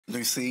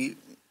Lucy,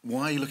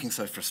 why are you looking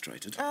so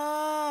frustrated?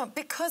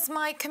 Because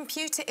my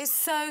computer is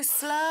so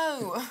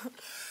slow.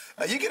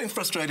 Are you getting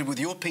frustrated with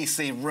your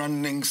PC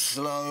running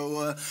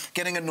slower,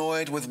 getting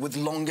annoyed with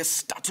longer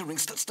stuttering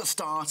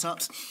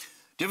startups?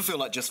 Do you ever feel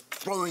like just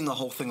throwing the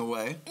whole thing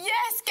away?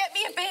 Yes, get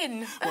me a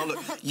bin. Well,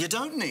 look, you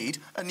don't need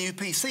a new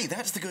PC.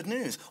 That's the good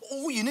news.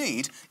 All you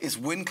need is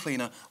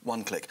WinCleaner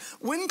One Click.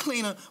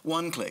 WinCleaner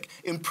One Click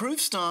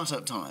improves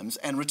startup times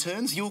and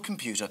returns your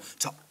computer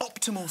to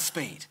optimal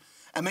speed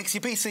and makes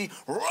your PC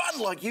run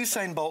like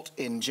Usain Bolt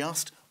in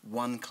just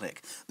one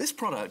click. This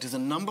product is a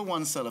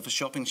 #1 seller for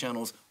shopping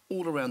channels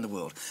all around the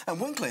world. And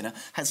WinCleaner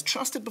has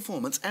trusted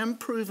performance and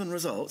proven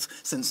results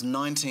since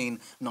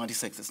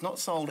 1996. It's not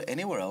sold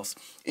anywhere else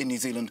in New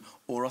Zealand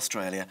or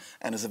Australia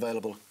and is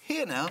available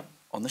here now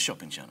on the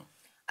shopping channel.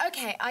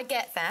 OK, I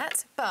get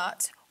that,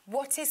 but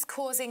what is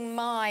causing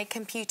my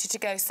computer to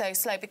go so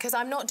slow? Because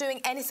I'm not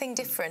doing anything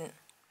different.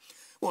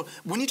 Well,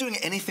 when you're doing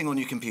anything on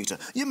your computer,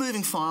 you're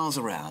moving files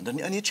around and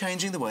you're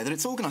changing the way that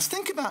it's organised.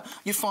 Think about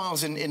your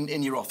files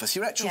in your office,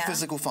 your actual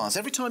physical files.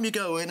 Every time you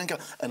go in and go,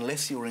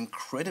 unless you're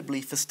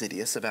incredibly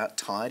fastidious about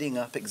tidying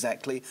up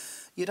exactly,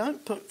 you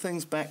don't put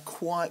things back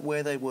quite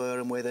where they were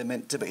and where they're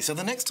meant to be. So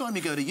the next time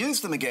you go to use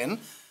them again,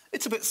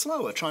 it's a bit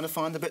slower trying to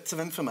find the bits of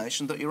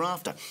information that you're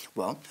after.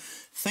 Well,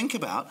 think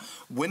about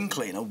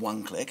WinCleaner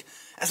One Click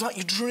as like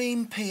your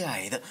dream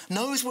PA that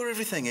knows where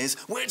everything is,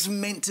 where it's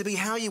meant to be,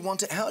 how you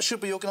want it, how it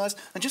should be organised,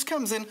 and just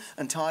comes in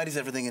and tidies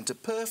everything into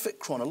perfect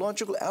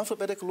chronological,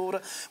 alphabetical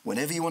order.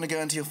 Whenever you want to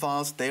go into your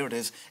files, there it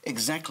is,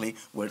 exactly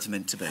where it's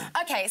meant to be.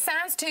 OK, it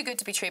sounds too good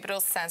to be true, but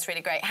also sounds really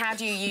great. How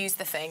do you use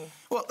the thing?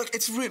 Well, look,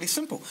 it's really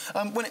simple.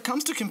 When it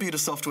comes to computer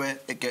software,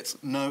 it gets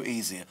no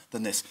easier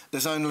than this.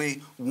 There's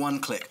only one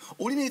click.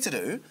 All you need to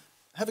do,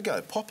 have a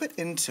go, pop it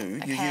into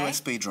your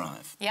USB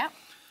drive. Yeah,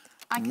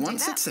 I can do that.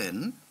 Once it's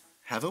in,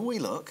 have a wee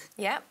look.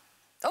 Yeah.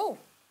 Oh.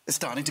 It's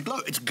starting to glow.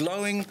 It's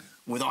glowing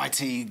with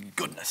IT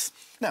goodness.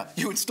 Now,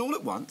 you install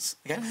it once,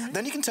 OK?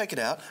 Then you can take it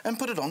out and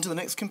put it onto the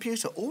next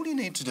computer. All you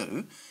need to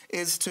do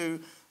is to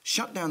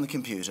shut down the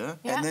computer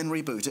and then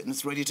reboot it and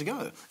it's ready to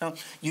go. Now,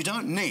 you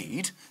don't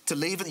need to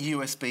leave the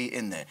USB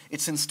in there.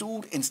 It's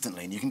installed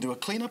instantly and you can do a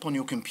clean-up on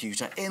your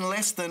computer in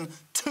less than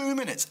 2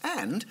 minutes.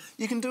 And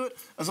you can do it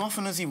as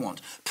often as you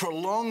want.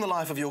 Prolong the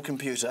life of your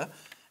computer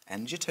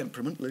and your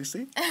temperament,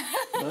 Lucy.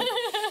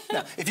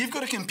 Now, if you've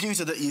got a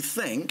computer that you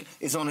think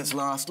is on its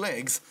last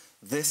legs,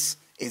 this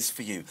is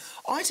for you.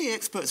 IT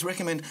experts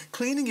recommend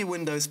cleaning your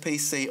Windows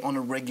PC on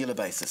a regular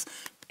basis.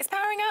 It's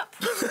powering up.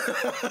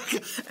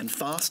 And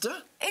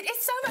faster? It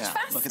is so much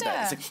faster. Look at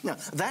that. Now,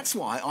 that's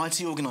why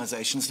IT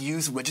organisations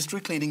use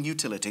registry cleaning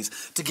utilities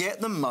to get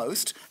the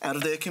most out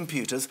of their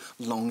computers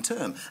long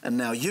term. And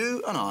now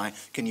you and I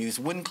can use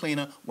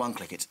WinCleaner One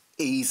Click. It's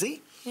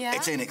easy,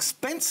 it's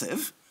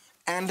inexpensive,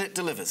 and it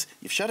delivers.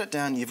 You've shut it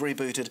down, you've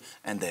rebooted,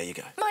 and there you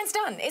go. Mine's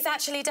done. It's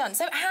actually done.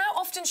 So how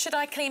often should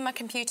I clean my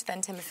computer then,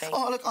 Timothy?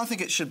 Oh, look, I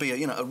think it should be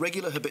a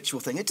regular, habitual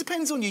thing. It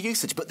depends on your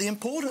usage, but the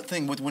important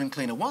thing with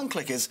WinCleaner One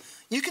Click is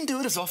you can do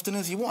it as often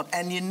as you want,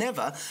 and you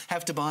never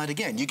have to buy it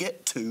again. You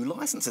get 2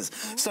 licenses.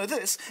 So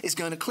this is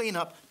going to clean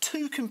up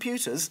 2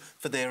 computers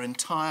for their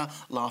entire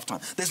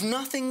lifetime. There's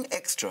nothing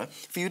extra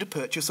for you to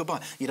purchase or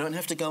buy. You don't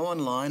have to go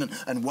online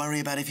and worry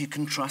about if you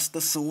can trust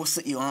the source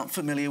that you aren't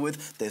familiar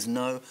with. There's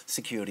no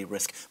security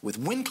risk. With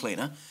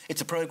WinCleaner,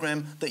 it's a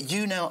program that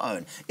you now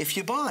own. If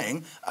you're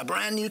buying a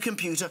brand new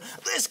computer,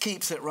 this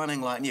keeps it running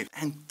like new.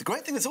 And the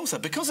great thing is also,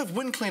 because of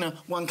WinCleaner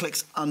One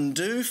Click's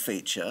undo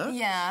feature,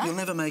 you'll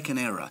never make an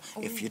error.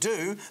 If you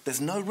do,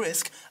 there's no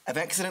risk of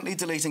accidentally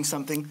deleting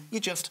something you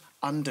just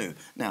undo.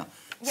 Now,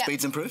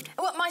 speed's improved?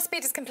 Well, my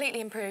speed is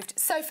completely improved.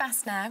 So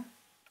fast now.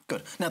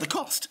 Good. Now, the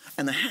cost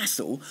and the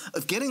hassle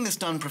of getting this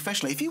done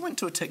professionally, if you went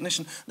to a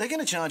technician, they're going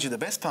to charge you the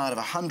best part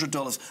of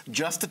 $100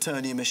 just to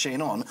turn your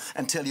machine on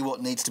and tell you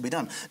what needs to be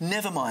done.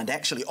 Never mind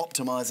actually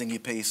optimising your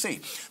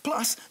PC.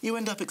 Plus, you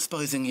end up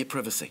exposing your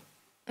privacy.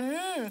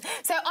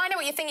 So I know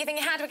what you're thinking.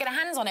 How do we get our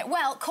hands on it?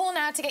 Well, call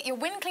now to get your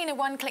WinCleaner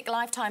One Click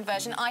lifetime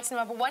version, item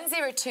number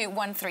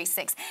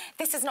 102136.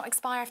 This does not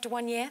expire after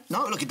 1 year.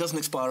 No, look, it doesn't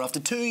expire after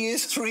 2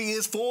 years, 3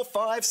 years, 4,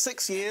 5,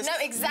 6 years. No,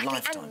 exactly.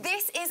 Lifetime. And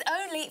this is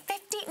only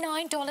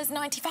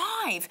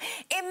 $59.95.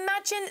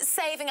 Imagine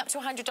saving up to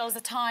 $100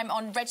 a time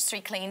on registry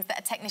cleans that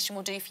a technician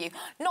will do for you.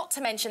 Not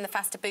to mention the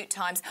faster boot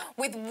times.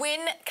 With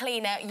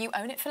WinCleaner, you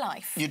own it for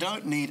life. You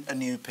don't need a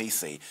new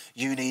PC.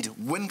 You need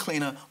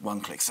WinCleaner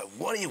One Click. So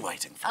what are you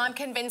waiting for? I'm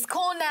convinced.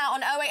 Call now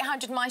on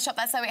 0800 My Shop.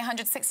 That's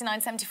 0800 69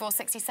 74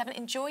 67.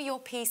 Enjoy your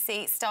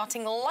PC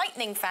starting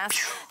lightning fast.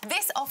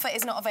 This offer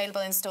is not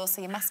available in store,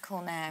 so you must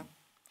call now.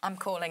 I'm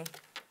calling.